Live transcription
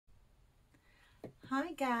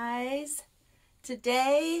Hi guys.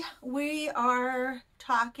 Today we are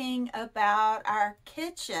talking about our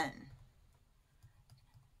kitchen.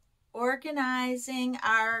 Organizing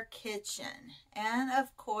our kitchen. And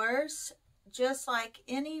of course, just like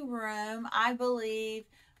any room, I believe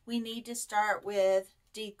we need to start with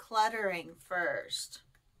decluttering first.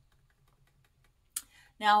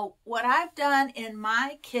 Now, what I've done in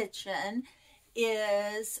my kitchen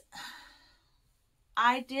is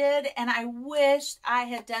I did, and I wished I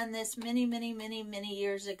had done this many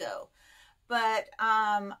years ago. But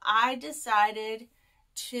I decided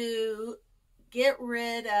to get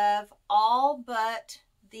rid of all but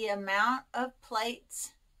the amount of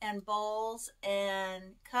plates and bowls and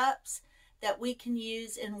cups that we can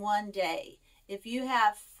use in one day. If you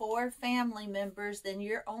have 4 family members, then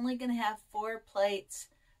you're only going to have 4 plates,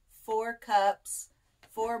 4 cups,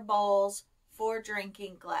 4 bowls, 4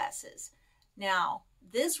 drinking glasses. Now,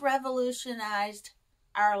 this revolutionized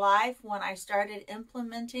our life when I started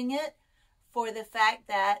implementing it, for the fact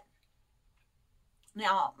that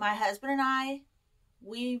now my husband and I,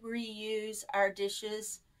 we reuse our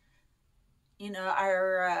dishes. You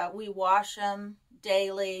know, we wash them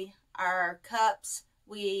daily. Our cups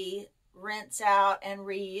we rinse out and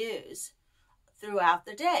reuse throughout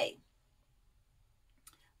the day.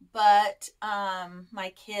 But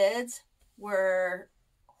my kids were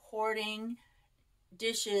hoarding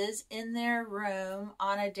dishes in their room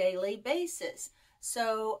on a daily basis.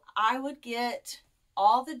 So I would get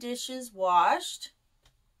all the dishes washed,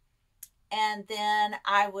 and then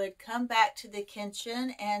I would come back to the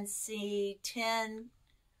kitchen and see 10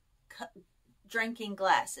 drinking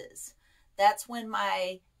glasses. That's when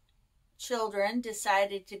my children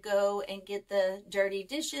decided to go and get the dirty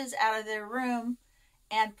dishes out of their room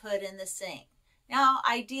and put in the sink. Now,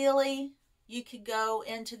 ideally, you could go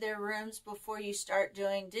into their rooms before you start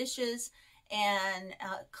doing dishes and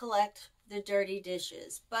collect the dirty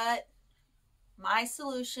dishes. But my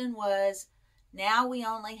solution was, now we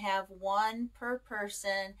only have 1 per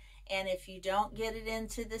person, and if you don't get it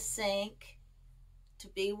into the sink to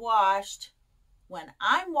be washed, when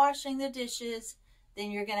I'm washing the dishes,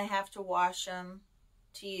 then you're going to have to wash them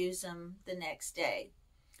to use them the next day.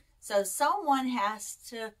 So someone has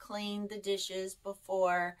to clean the dishes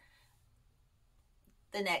before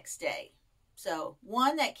the next day. So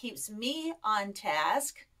 1, that keeps me on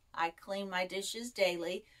task. I clean my dishes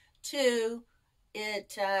daily. 2,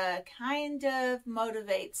 it kind of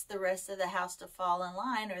motivates the rest of the house to fall in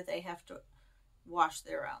line, or they have to wash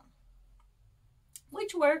their own,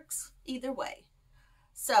 which works either way.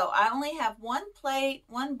 So I only have 1 plate,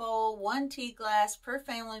 1 bowl, 1 tea glass per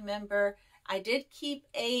family member. I did keep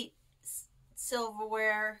 8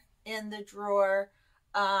 silverware in the drawer.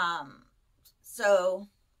 So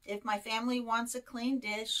if my family wants a clean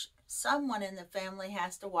dish, someone in the family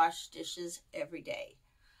has to wash dishes every day.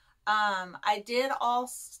 I did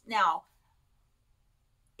also, now,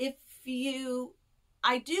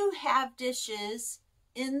 I do have dishes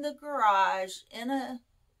in the garage in a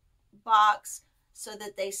box so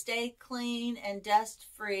that they stay clean and dust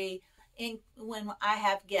free when I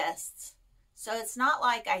have guests. So it's not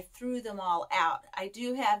like I threw them all out. I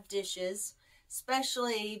do have dishes,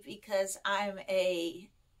 especially because I'm a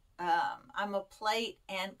plate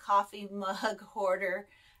and coffee mug hoarder.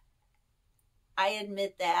 I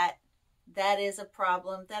admit that. That is a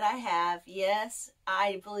problem that I have. Yes,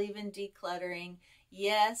 I believe in decluttering.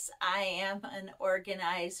 Yes, I am an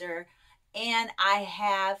organizer, and I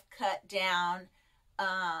have cut down.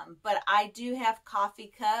 But I do have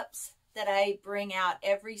coffee cups that I bring out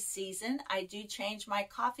every season. I do change my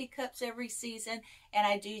coffee cups every season, and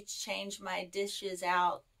I do change my dishes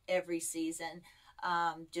out every season,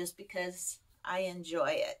 just because I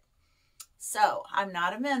enjoy it. So I'm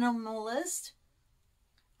not a minimalist.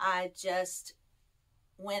 I just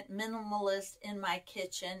went minimalist in my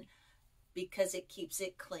kitchen because it keeps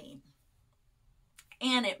it clean.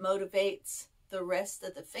 And it motivates the rest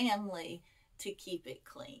of the family to keep it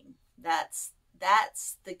clean. That's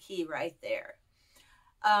the key right there.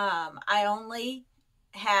 I only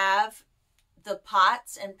have the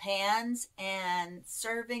pots and pans and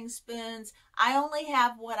serving spoons. I only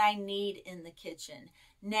have what I need in the kitchen.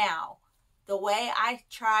 Now, the way I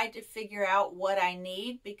try to figure out what I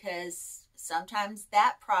need, because sometimes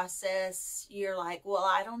that process, you're like, well,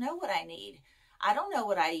 I don't know what I need. I don't know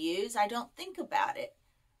what I use. I don't think about it.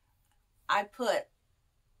 I put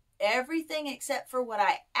everything except for what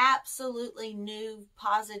I absolutely knew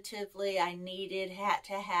positively I had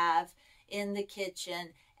to have in the kitchen,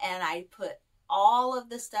 and I put all of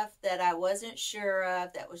the stuff that I wasn't sure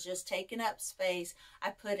of, that was just taking up space,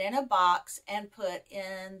 I put in a box and put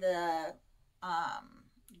in the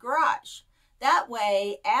garage. That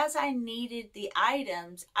way, as I needed the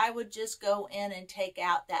items, I would just go in and take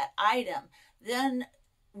out that item. Then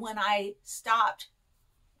when I stopped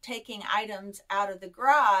taking items out of the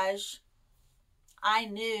garage, I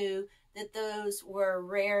knew that those were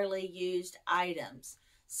rarely used items.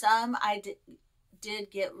 Some I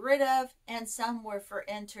did get rid of, and some were for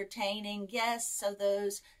entertaining guests, so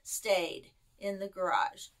those stayed in the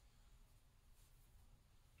garage.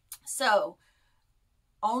 So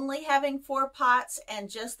only having 4 pots and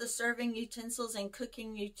just the serving utensils and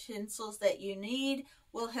cooking utensils that you need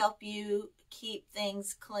will help you keep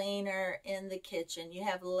things cleaner in the kitchen. You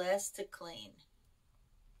have less to clean.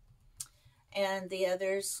 And the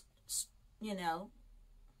others,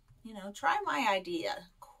 try my idea.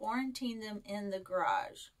 Quarantine them in the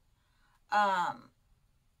garage.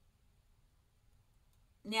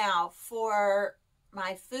 Now, for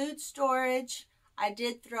my food storage, I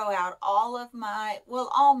did throw out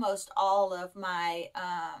almost all of my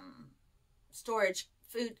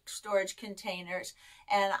food storage containers,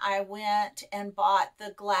 and I went and bought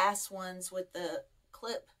the glass ones with the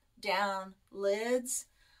clip down lids.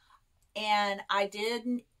 And I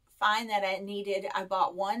did find that I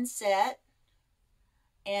bought 1 set,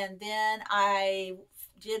 and then I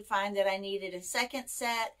did find that I needed a second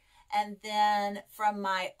set. And then from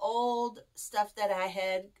my old stuff that I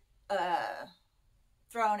had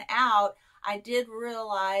thrown out, I did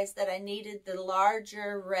realize that I needed the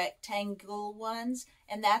larger rectangle ones,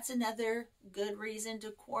 and that's another good reason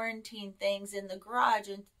to quarantine things in the garage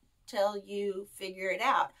until you figure it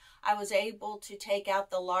out. I was able to take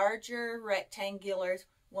out the larger rectangular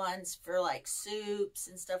ones for like soups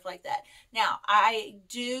and stuff like that. Now, I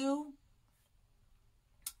do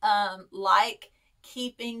like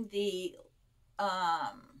keeping the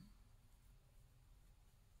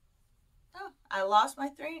I lost my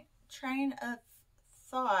train of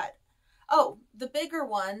thought. Oh, the bigger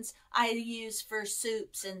ones I use for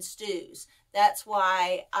soups and stews. That's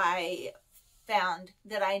why I found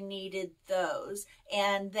that I needed those.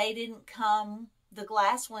 And they didn't come, the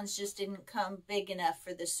glass ones just didn't come big enough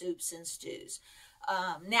for the soups and stews.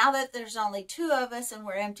 Now that there's only 2 of us and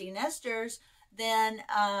we're empty nesters, then,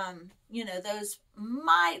 those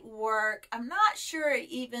might work. I'm not sure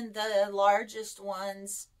even the largest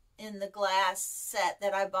ones in the glass set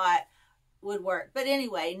that I bought would work. But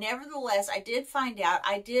anyway, nevertheless, I did find out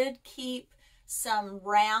I did keep some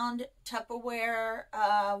round Tupperware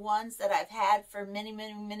ones that I've had for many,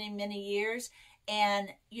 many, many, many years. And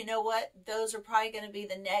you know what? Those are probably going to be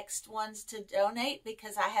the next ones to donate,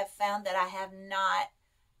 because I have found that I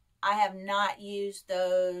have not used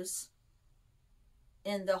those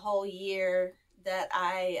in the whole year that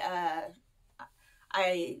I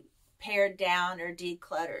pared down or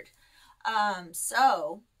decluttered.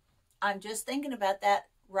 So I'm just thinking about that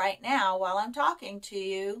right now while I'm talking to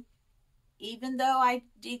you. Even though I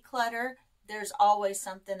declutter, there's always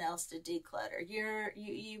something else to declutter.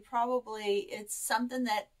 You probably, it's something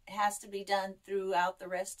that has to be done throughout the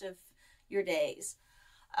rest of your days.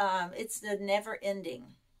 It's the never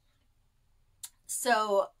ending.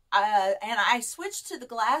 So, and I switched to the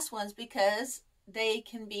glass ones because they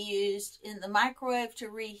can be used in the microwave to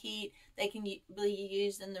reheat. They can be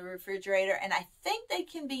used in the refrigerator, and I think they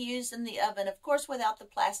can be used in the oven, of course, without the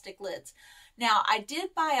plastic lids. Now, I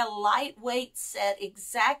did buy a lightweight set a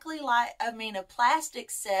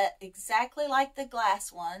plastic set exactly like the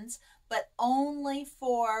glass ones, but only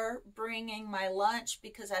for bringing my lunch,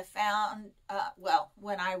 because I found,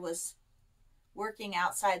 when I was working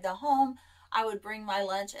outside the home, I would bring my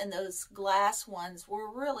lunch, and those glass ones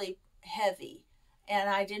were really heavy, and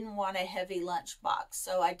I didn't want a heavy lunch box,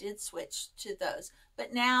 so I did switch to those.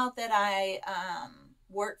 But now that I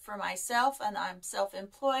work for myself and I'm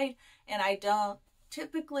self-employed and I don't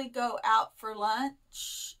typically go out for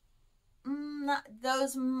lunch,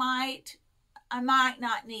 I might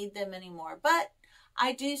not need them anymore. But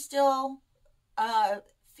I do still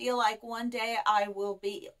feel like one day I will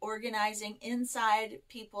be organizing inside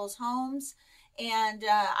people's homes, and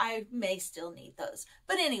I may still need those.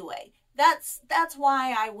 But anyway, that's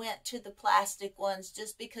why I went to the plastic ones,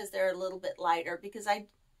 just because they're a little bit lighter. Because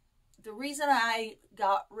the reason I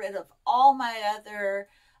got rid of all my other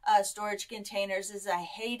storage containers is I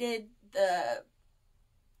hated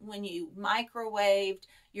when you microwaved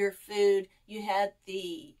your food, you had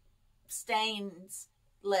the stains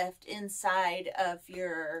left inside of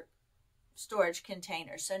your storage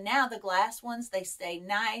container. So now the glass ones, they stay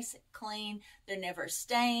nice, clean, they're never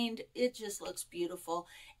stained. It just looks beautiful.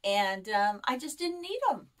 And I just didn't need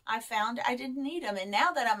them. I found I didn't need them. And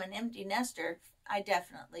now that I'm an empty nester, I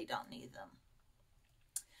definitely don't need them.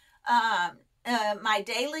 my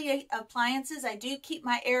daily appliances, I do keep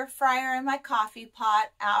my air fryer and my coffee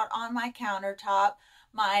pot out on my countertop.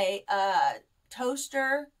 My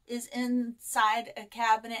toaster is inside a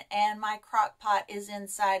cabinet and my crock pot is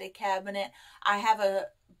inside a cabinet. I have a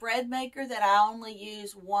bread maker that I only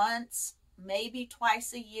use once, maybe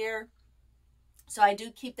twice a year. So I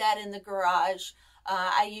do keep that in the garage.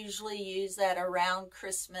 I usually use that around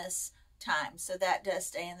Christmas time. So that does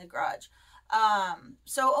stay in the garage.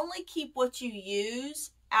 So only keep what you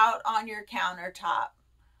use out on your countertop.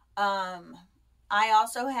 I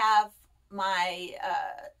also have my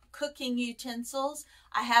cooking utensils.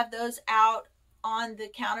 I have those out on the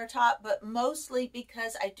countertop, but mostly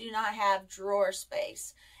because I do not have drawer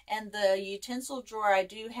space. And the utensil drawer I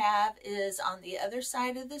do have is on the other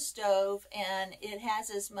side of the stove, and it has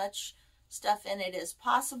as much stuff in it as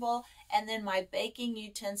possible. And then my baking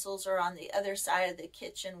utensils are on the other side of the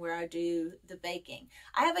kitchen where I do the baking.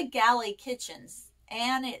 I have a galley kitchen,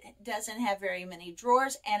 and it doesn't have very many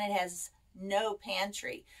drawers, and it has no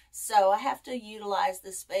pantry. So I have to utilize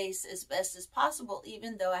the space as best as possible,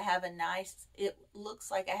 even though I have a nice, it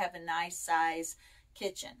looks like I have a nice size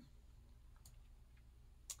kitchen.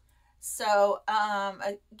 So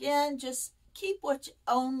again, just keep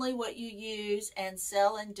only what you use and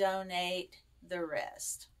sell and donate the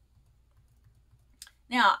rest.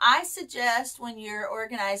 Now, I suggest when you're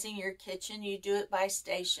organizing your kitchen, you do it by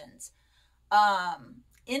stations.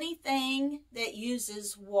 Anything that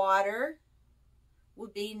uses water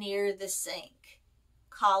would be near the sink,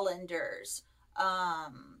 colanders,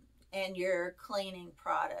 and your cleaning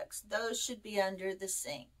products. Those should be under the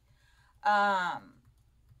sink.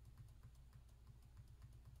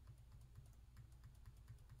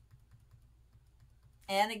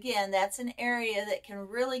 And again, that's an area that can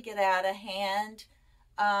really get out of hand.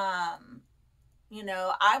 You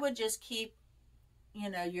know, I would just keep, you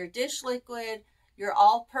know, your dish liquid, your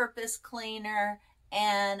all-purpose cleaner,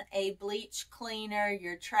 and a bleach cleaner,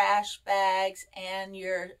 your trash bags, and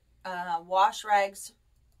your wash rags,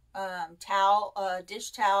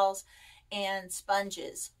 dish towels, and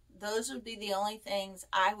sponges. Those would be the only things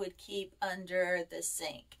I would keep under the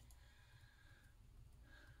sink.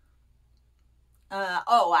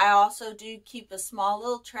 I also do keep a small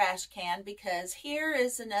little trash can, because here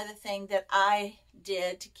is another thing that I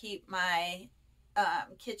did to keep my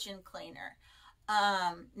kitchen cleaner.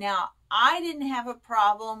 Now, I didn't have a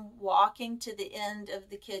problem walking to the end of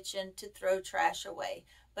the kitchen to throw trash away,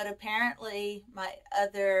 but apparently my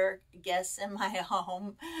other guests in my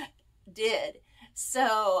home did.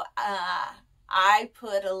 So I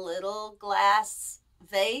put a little glass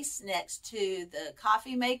vase next to the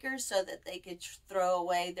coffee maker so that they could throw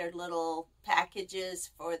away their little packages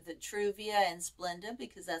for the Truvia and Splenda,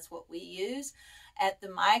 because that's what we use. At the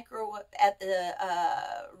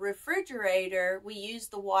refrigerator, we use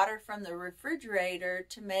the water from the refrigerator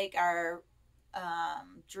to make our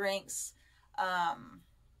drinks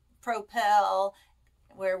Propel,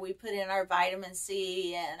 where we put in our vitamin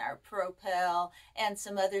C and our Propel and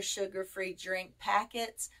some other sugar-free drink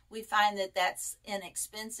packets. We find that that's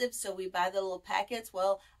inexpensive, so we buy the little packets.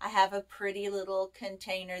 Well, I have a pretty little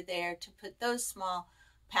container there to put those small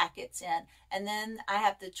packets in. And then I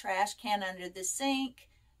have the trash can under the sink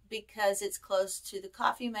because it's close to the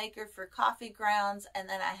coffee maker for coffee grounds. And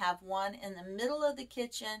then I have one in the middle of the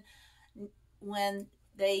kitchen. When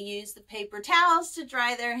they use the paper towels to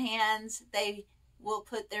dry their hands, they will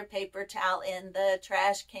put their paper towel in the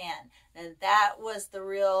trash can. And that was the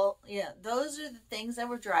real, those are the things that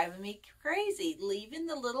were driving me crazy, leaving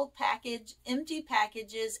the little empty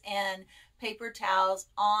packages and paper towels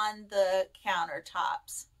on the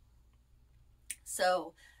countertops.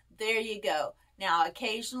 So there you go. Now,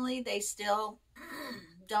 occasionally they still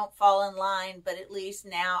don't fall in line, but at least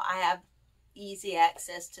now I have easy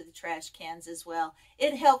access to the trash cans as well.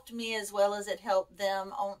 It helped me as well as it helped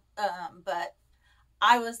them, but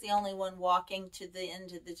I was the only one walking to the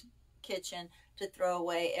end of the kitchen to throw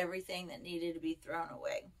away everything that needed to be thrown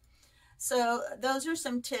away. So those are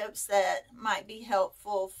some tips that might be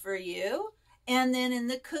helpful for you. And then in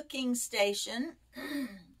the cooking station,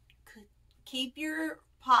 keep your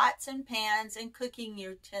pots and pans and cooking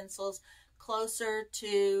utensils closer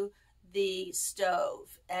to the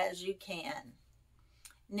stove as you can.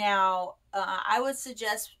 Now, I would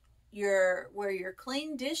suggest where your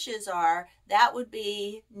clean dishes are, that would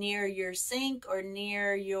be near your sink or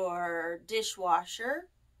near your dishwasher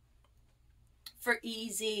for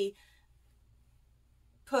easy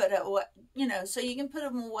so you can put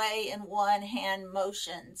them away in one hand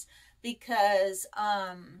motions, because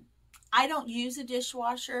I don't use a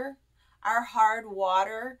dishwasher. Our hard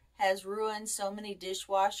water has ruined so many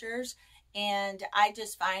dishwashers, and I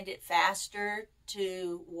just find it faster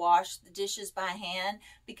to wash the dishes by hand,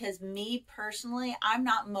 because me personally, I'm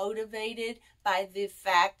not motivated by the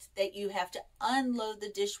fact that you have to unload the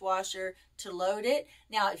dishwasher to load it.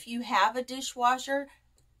 Now, if you have a dishwasher,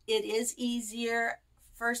 it is easier.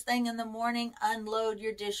 First thing in the morning, unload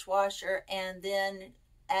your dishwasher, and then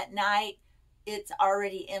at night it's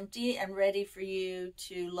already empty and ready for you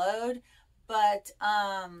to load. But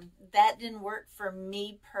that didn't work for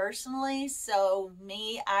me personally. So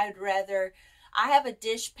I have a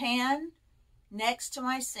dish pan next to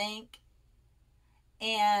my sink,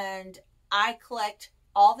 and I collect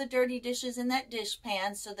all the dirty dishes in that dish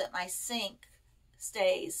pan so that my sink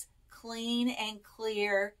stays clean and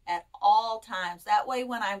clear at all times. That way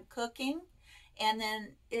when I'm cooking,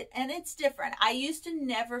 it's different. I used to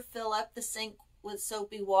never fill up the sink with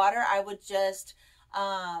soapy water. I would just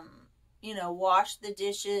wash the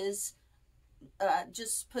dishes,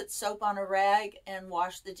 just put soap on a rag and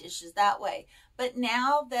wash the dishes that way. But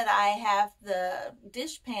now that I have the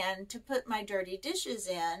dish pan to put my dirty dishes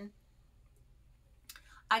in,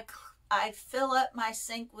 I fill up my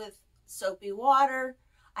sink with soapy water.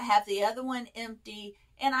 I have the other one empty,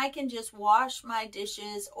 and I can just wash my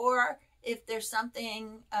dishes, or if there's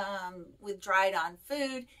something with dried on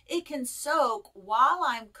food, it can soak while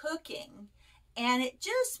I'm cooking. And it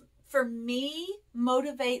just, for me,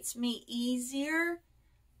 motivates me easier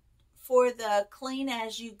for the clean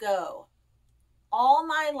as you go. All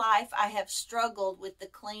my life, I have struggled with the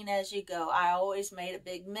clean as you go. I always made a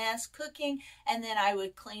big mess cooking, and then I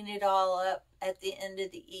would clean it all up at the end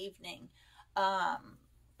of the evening.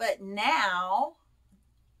 But now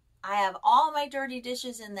I have all my dirty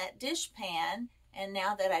dishes in that dish pan, and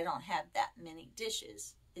now that I don't have that many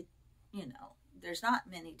dishes, there's not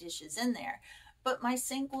many dishes in there. But my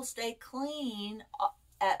sink will stay clean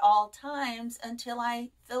at all times until I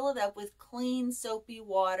fill it up with clean soapy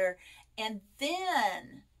water. And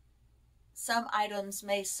then some items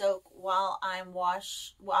may soak while I'm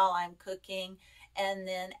cooking, and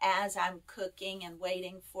then as I'm cooking and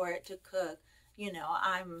waiting for it to cook,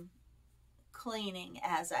 I'm cleaning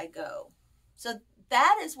as I go. So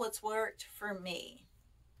that is what's worked for me.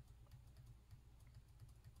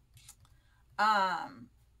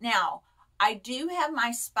 Now, I do have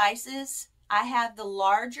my spices. I have the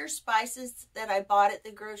larger spices that I bought at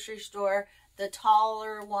the grocery store, the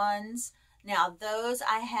taller ones. Now those,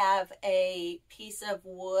 I have a piece of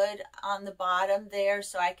wood on the bottom there,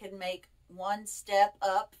 so I can make one step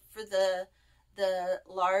up for the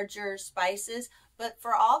larger spices. But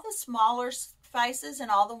for all the smaller spices and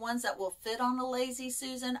all the ones that will fit on a Lazy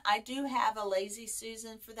Susan, I do have a Lazy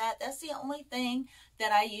Susan for that. That's the only thing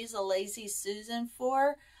that I use a Lazy Susan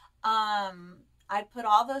for. I put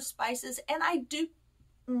all those spices, and I do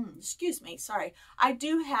I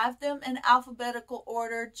do have them in alphabetical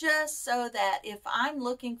order, just so that if I'm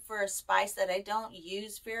looking for a spice that I don't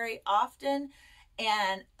use very often,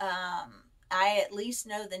 and I at least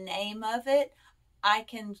know the name of it, I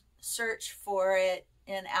can search for it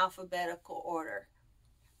in alphabetical order.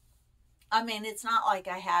 I mean, it's not like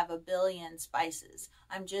I have a billion spices.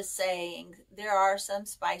 I'm just saying there are some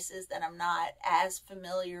spices that I'm not as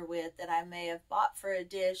familiar with that I may have bought for a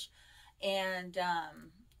dish. And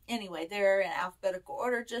anyway, they're in alphabetical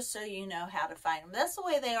order, just so you know how to find them. That's the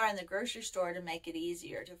way they are in the grocery store, to make it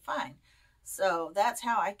easier to find. So that's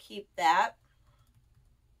how I keep that.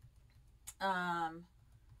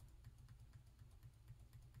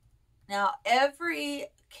 Now, every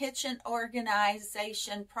kitchen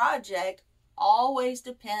organization project always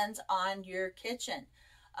depends on your kitchen.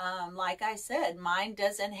 Like I said, mine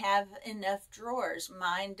doesn't have enough drawers.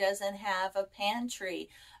 Mine doesn't have a pantry.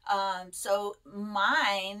 So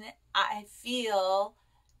mine, I feel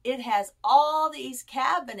it has all these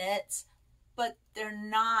cabinets, but they're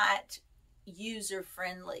not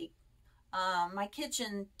user-friendly. My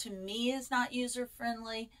kitchen, to me, is not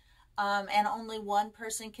user-friendly. And only one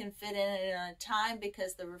person can fit in it at a time,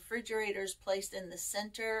 because the refrigerator is placed in the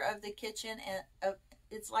center of the kitchen, and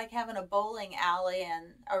it's like having a bowling alley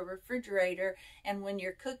and a refrigerator, and when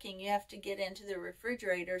you're cooking you have to get into the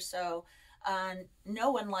refrigerator. So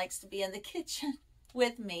no one likes to be in the kitchen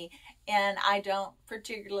with me, and I don't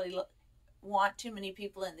particularly want too many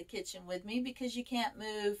people in the kitchen with me, because you can't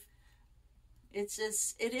move. It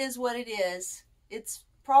is what it is. It's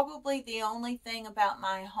probably the only thing about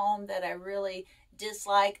my home that I really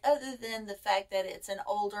dislike, other than the fact that it's an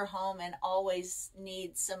older home and always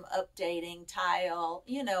needs some updating, tile,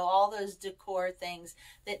 all those decor things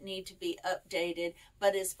that need to be updated.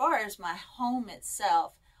 But as far as my home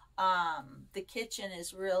itself, the kitchen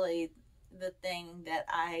is really the thing that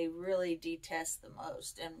I really detest the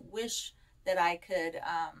most, and wish that I could,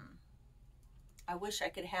 I wish I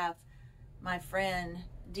could have my friend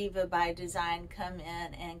Diva by Design come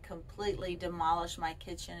in and completely demolish my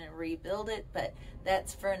kitchen and rebuild it, but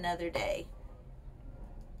that's for another day.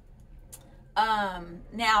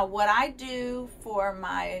 Now what I do for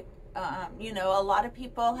my, a lot of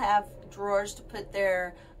people have drawers to put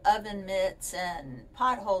their oven mitts and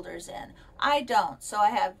pot holders in. I don't, so I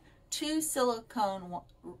have two silicone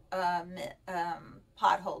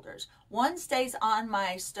pot holders. One stays on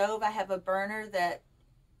my stove. I have a burner that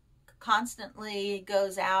constantly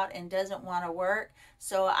goes out and doesn't want to work,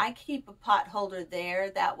 so I keep a pot holder there.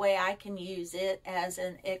 That way I can use it as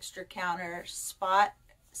an extra counter spot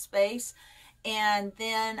space. And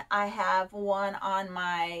then I have one on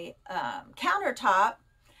my countertop.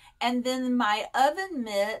 And then my oven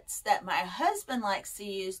mitts that my husband likes to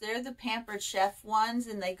use, they're the Pampered Chef ones,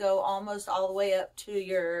 and they go almost all the way up to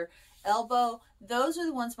your elbow. Those are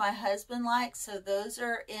the ones my husband likes, so those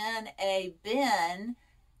are in a bin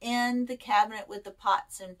in the cabinet with the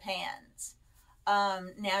pots and pans.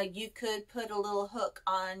 Now you could put a little hook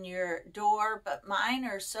on your door, but mine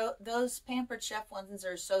are those Pampered Chef ones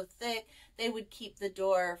are so thick, they would keep the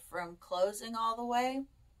door from closing all the way.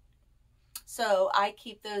 So I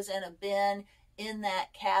keep those in a bin in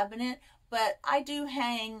that cabinet, but I do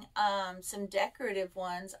hang some decorative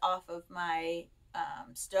ones off of my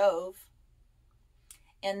stove.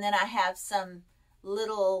 And then I have some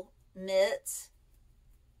little mitts.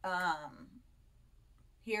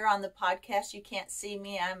 Here on the podcast, you can't see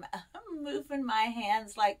me. I'm moving my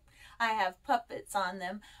hands like I have puppets on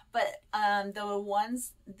them. But the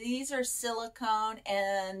ones, these are silicone,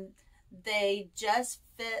 and they just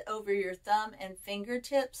fit over your thumb and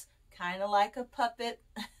fingertips, kind of like a puppet.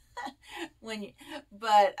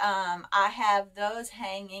 I have those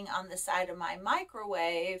hanging on the side of my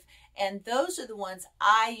microwave, and those are the ones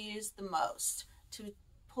I use the most to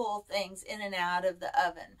pull things in and out of the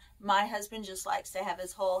oven. My husband just likes to have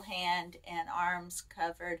his whole hand and arms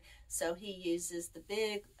covered, so he uses the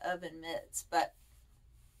big oven mitts. But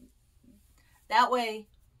that way,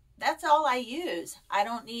 that's all I use. I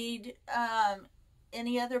don't need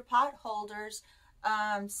any other pot holders,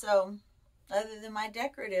 so other than my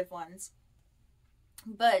decorative ones.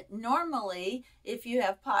 But normally, if you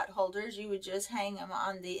have pot holders, you would just hang them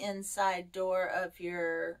on the inside door of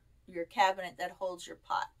your cabinet that holds your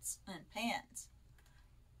pots and pans.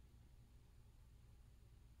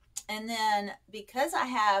 And then because I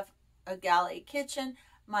have a galley kitchen,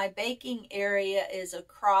 my baking area is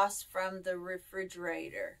across from the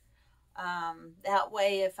refrigerator. That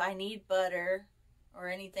way, if I need butter or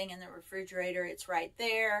anything in the refrigerator, it's right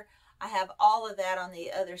there. I have all of that on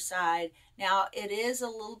the other side. Now, it is a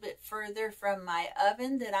little bit further from my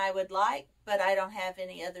oven than I would like, but I don't have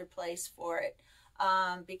any other place for it.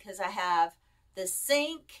 Because I have the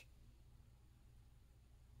sink,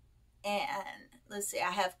 and let's see,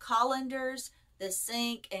 I have colanders, the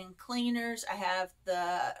sink and cleaners. I have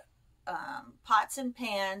the pots and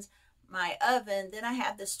pans, my oven. Then I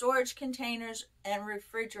have the storage containers and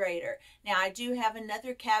refrigerator. Now I do have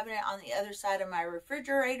another cabinet on the other side of my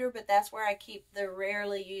refrigerator, but that's where I keep the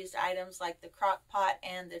rarely used items like the crock pot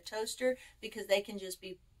and the toaster, because they can just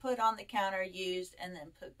be put on the counter, used, and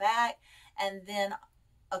then put back. And then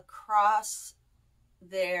across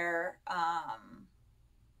there, I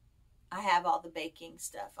have all the baking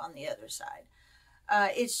stuff on the other side.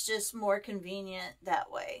 It's just more convenient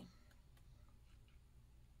that way.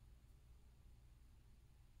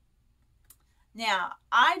 Now,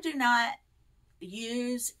 I do not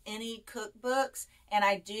use any cookbooks, and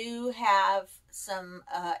I do have some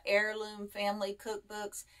heirloom family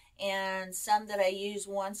cookbooks and some that I use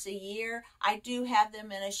once a year. I do have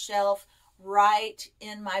them in a shelf right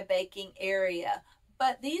in my baking area.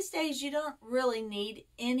 But these days you don't really need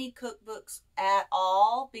any cookbooks at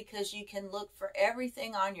all, because you can look for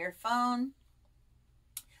everything on your phone.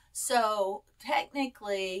 So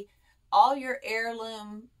technically, all your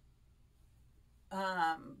heirloom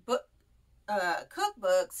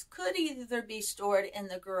cookbooks could either be stored in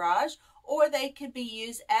the garage, or they could be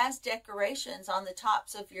used as decorations on the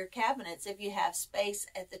tops of your cabinets. If you have space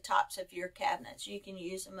at the tops of your cabinets, you can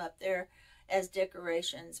use them up there as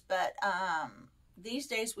decorations. But these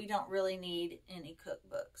days we don't really need any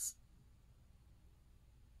cookbooks.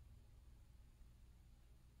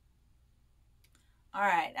 All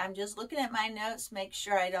right, I'm just looking at my notes, make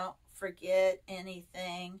sure I don't forget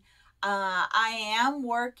anything. I am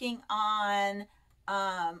working on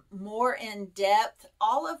more in depth.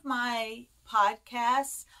 All of my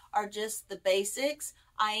podcasts are just the basics.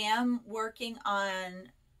 I am working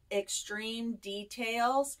on extreme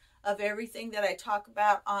details. of everything that I talk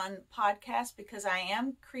about on podcasts, because I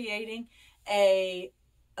am creating a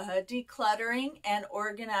decluttering and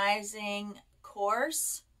organizing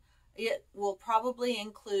course. It will probably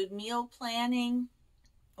include meal planning,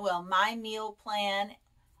 well, my meal plan,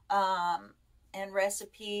 and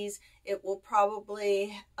recipes. It will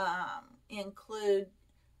probably include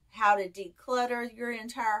how to declutter your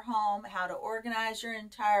entire home, how to organize your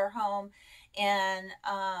entire home, and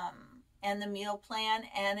the meal plan,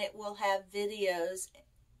 and it will have videos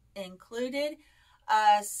included.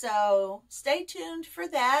 So stay tuned for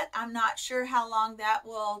that. I'm not sure how long that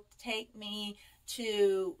will take me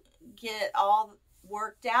to get all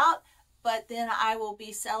worked out, but then I will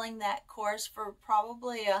be selling that course for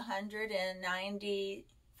probably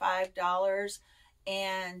 $195,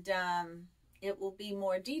 and it will be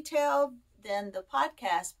more detailed than the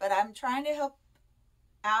podcast, but I'm trying to help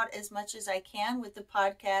out as much as I can with the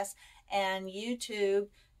podcast and YouTube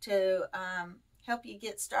to help you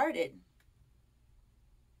get started.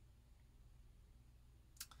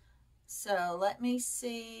 So let me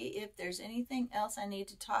see if there's anything else I need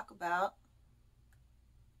to talk about.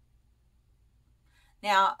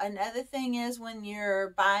 Now, another thing is, when you're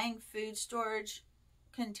buying food storage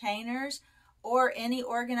containers or any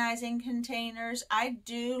organizing containers, I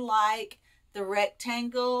do like the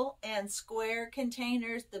rectangle and square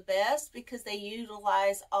containers the best because they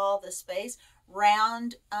utilize all the space.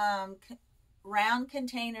 Round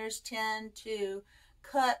containers tend to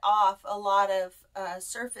cut off a lot of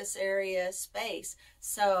surface area space.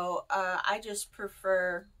 So I just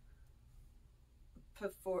prefer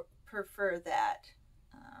that.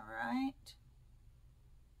 All right.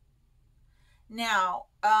 Now,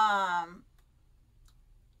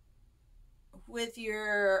 with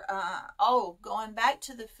your, going back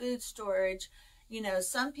to the food storage, you know,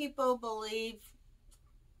 some people believe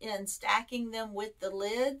in stacking them with the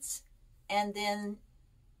lids, and then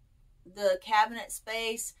the cabinet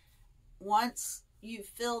space, once you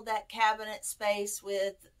fill that cabinet space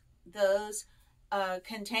with those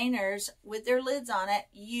containers with their lids on it,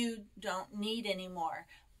 you don't need anymore.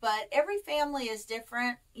 But every family is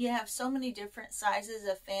different. You have so many different sizes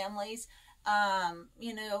of families.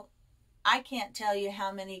 You know, I can't tell you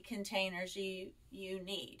how many containers you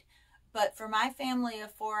need. But for my family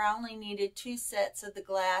of 4, I only needed 2 sets of the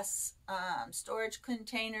glass storage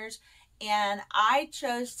containers. And I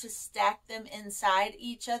chose to stack them inside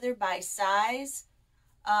each other by size.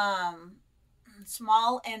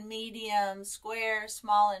 Small and medium square,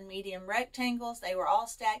 small and medium rectangles. They were all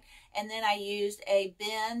stacked. And then I used a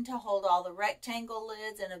bin to hold all the rectangle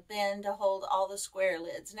lids and a bin to hold all the square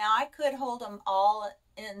lids. Now, I could hold them all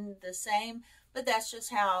in the same, but that's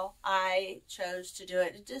just how I chose to do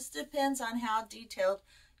it. It just depends on how detailed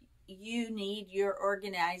you need your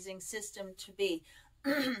organizing system to be.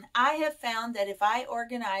 I have found that if I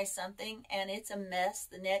organize something and it's a mess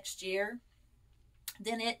the next year,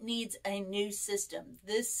 then it needs a new system.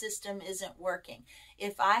 This system isn't working.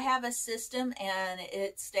 If I have a system and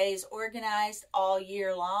it stays organized all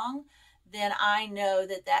year long, then I know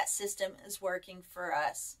that that system is working for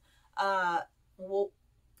us. Our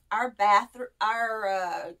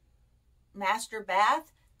master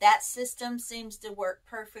bath, that system seems to work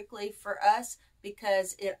perfectly for us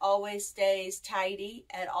because it always stays tidy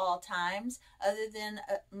at all times. Other than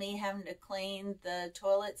me having to clean the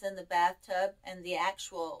toilets and the bathtub and the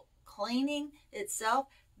actual cleaning itself,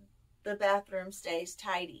 the bathroom stays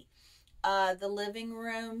tidy. The living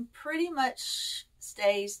room pretty much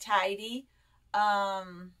stays tidy.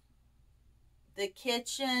 The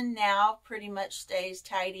kitchen now pretty much stays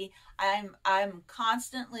tidy. I'm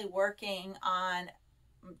constantly working on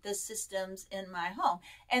the systems in my home.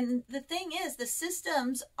 And the thing is, the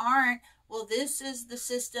systems aren't, well, this is the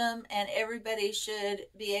system and everybody should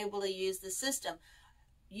be able to use the system.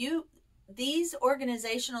 These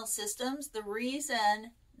organizational systems, the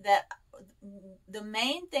reason that the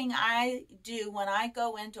main thing I do when I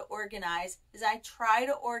go in to organize is I try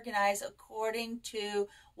to organize according to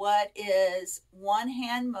what is one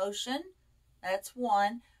hand motion. That's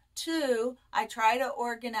 1. 2, I try to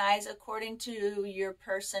organize according to your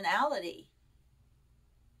personality.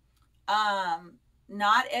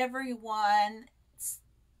 Not every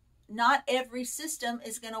system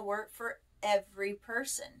is going to work for every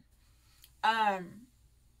person.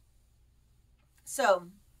 So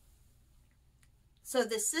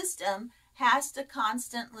the system has to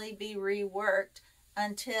constantly be reworked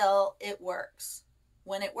until it works.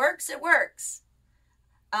 When it works, it works.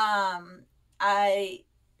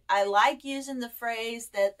 I like using the phrase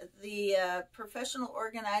that the professional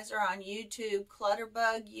organizer on YouTube,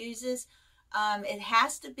 Clutterbug, uses. It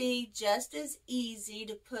has to be just as easy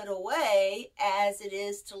to put away as it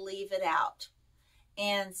is to leave it out.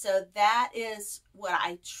 And so that is what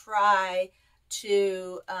I try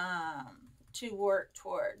to work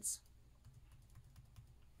towards.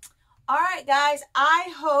 All right, guys,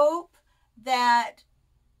 I hope that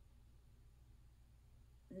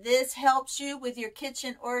this helps you with your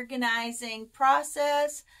kitchen organizing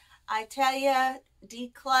process. I tell you,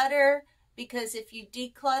 declutter, because if you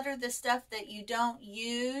declutter the stuff that you don't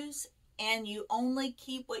use and you only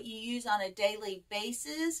keep what you use on a daily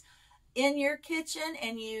basis in your kitchen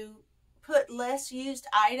and you put less used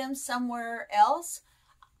items somewhere else,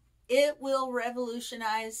 it will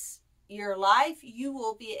revolutionize your life. You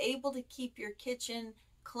will be able to keep your kitchen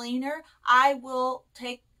cleaner. I will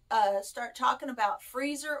start talking about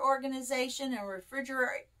freezer organization and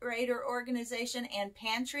refrigerator organization and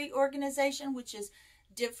pantry organization, which is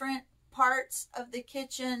different parts of the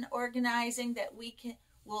kitchen organizing that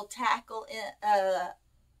will tackle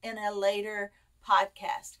in a later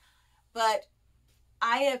podcast. But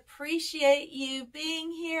I appreciate you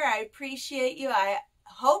being here. I appreciate you. I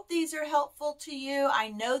hope these are helpful to you. I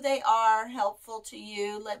know they are helpful to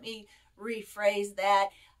you. Let me rephrase that.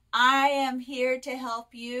 I am here to help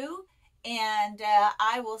you, and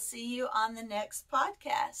I will see you on the next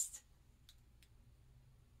podcast.